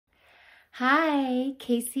Hi,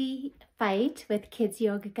 Casey Fight with Kids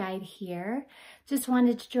Yoga Guide here. Just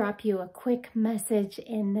wanted to drop you a quick message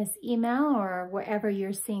in this email or wherever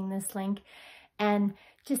you're seeing this link and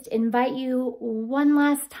just invite you one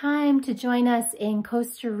last time to join us in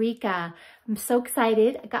Costa Rica. I'm so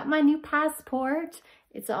excited. I got my new passport.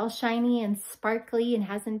 It's all shiny and sparkly and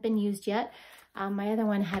hasn't been used yet. My other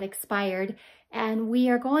one had expired. And we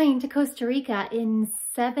are going to Costa Rica in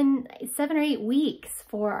seven or 8 weeks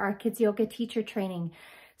for our kids yoga teacher training.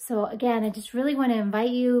 So again, I just really want to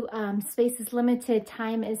invite you. Space is limited.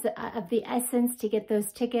 Time is of the essence to get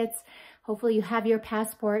those tickets. Hopefully you have your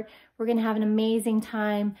passport. We're going to have an amazing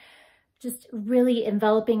time just really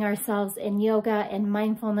enveloping ourselves in yoga and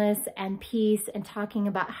mindfulness and peace and talking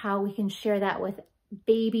about how we can share that with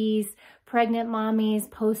babies, pregnant mommies,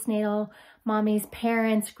 postnatal mommies,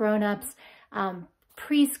 parents, grown-ups,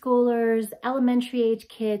 preschoolers, elementary age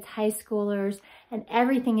kids, high schoolers, and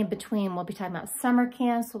everything in between. We'll be talking about summer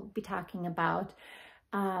camps. We'll be talking about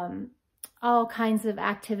all kinds of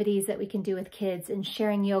activities that we can do with kids and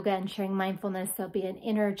sharing yoga and sharing mindfulness. There'll be an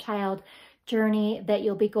inner child journey that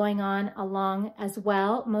you'll be going on along as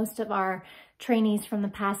well. Most of our trainees from the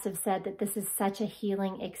past have said that this is such a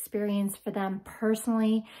healing experience for them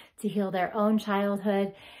personally to heal their own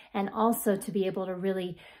childhood and also to be able to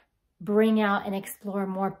really bring out and explore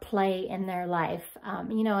more play in their life.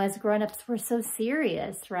 You know, as grown-ups, we're so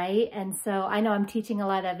serious, right? And so I know I'm teaching a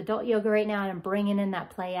lot of adult yoga right now and I'm bringing in that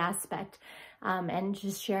play aspect and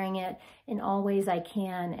just sharing it in all ways I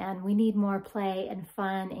can. And we need more play and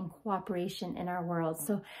fun and cooperation in our world.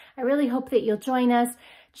 So I really hope that you'll join us.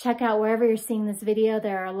 Check out wherever you're seeing this video.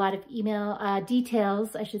 There are a lot of email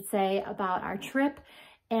details, I should say, about our trip.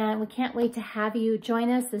 And we can't wait to have you join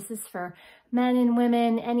us. This is for men and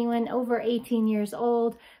women, anyone over 18 years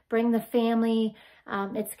old. Bring the family.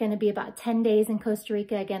 It's going to be about 10 days in Costa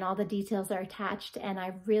Rica. Again, all the details are attached, and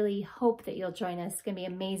I really hope that you'll join us. It's going to be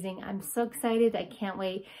amazing. I'm so excited. I can't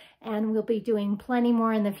wait. And we'll be doing plenty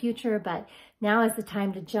more in the future, but now is the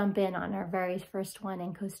time to jump in on our very first one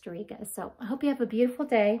in Costa Rica. So I hope you have a beautiful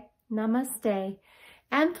day. Namaste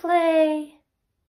and play.